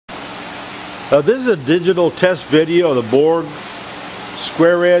This is a digital test video of the Bourg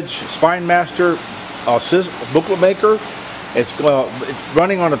Square Edge Spine Master booklet maker. It's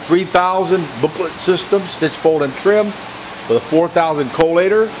running on a 3000 booklet system, stitch, fold, and trim with a 4000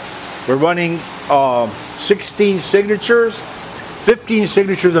 collator. We're running 16 signatures, 15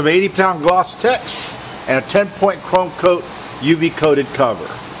 signatures of 80-pound gloss text, and a 10-point chrome coat UV coated cover.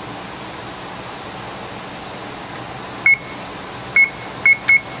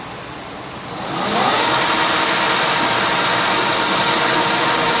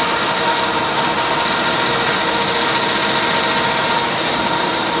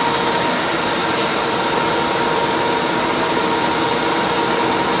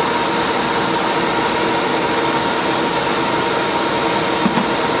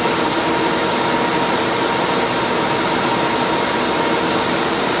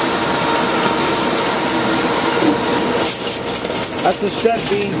 That's the set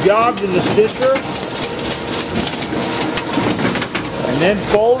being jogged in the stitcher and then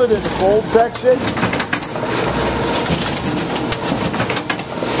folded in the fold section,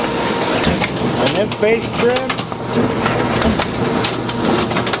 and then face trim,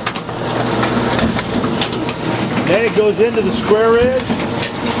 and then it goes into the square edge.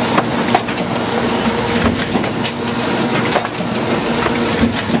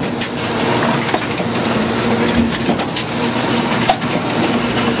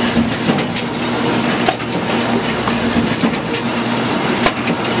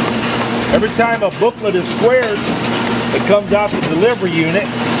 Every time a booklet is squared, it comes out the delivery unit.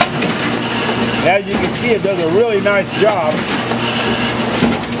 As you can see, it does a really nice job.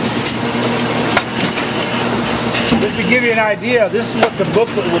 Just to give you an idea, this is what the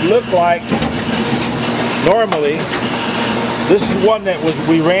booklet would look like normally. This is one that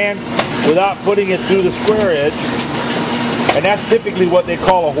we ran without putting it through the square edge, and that's typically what they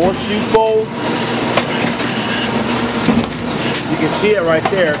call a horseshoe fold. You can see it right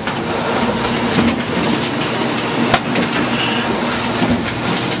there.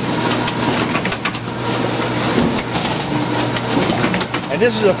 And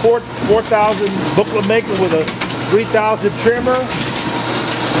this is a 4000 booklet maker with a 3000 trimmer.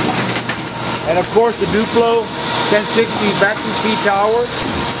 And of course the Duplo 1060 vacuum key tower.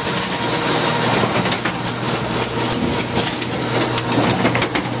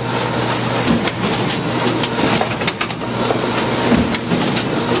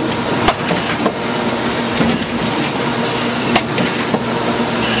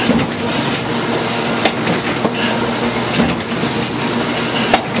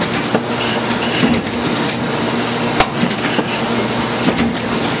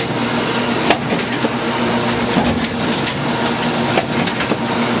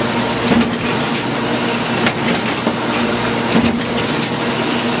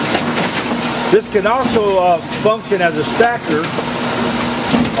 This can also function as a stacker.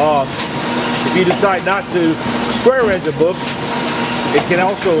 If you decide not to square edge a book, it can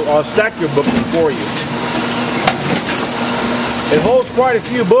also stack your books for you. It holds quite a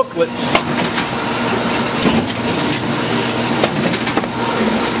few booklets.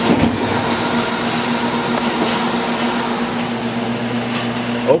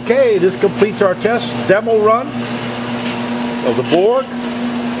 Okay, this completes our test demo run of the Bourg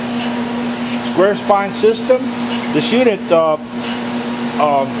Square Spine system. This unit,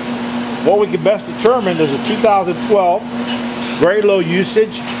 what we can best determine is a 2012, very low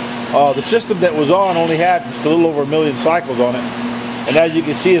usage. The system that was on only had just a little over 1 million cycles on it, and as you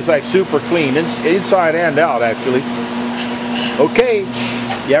can see, it's like super clean, inside and out actually. Okay,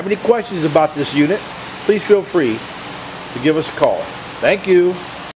 if you have any questions about this unit, please feel free to give us a call. Thank you.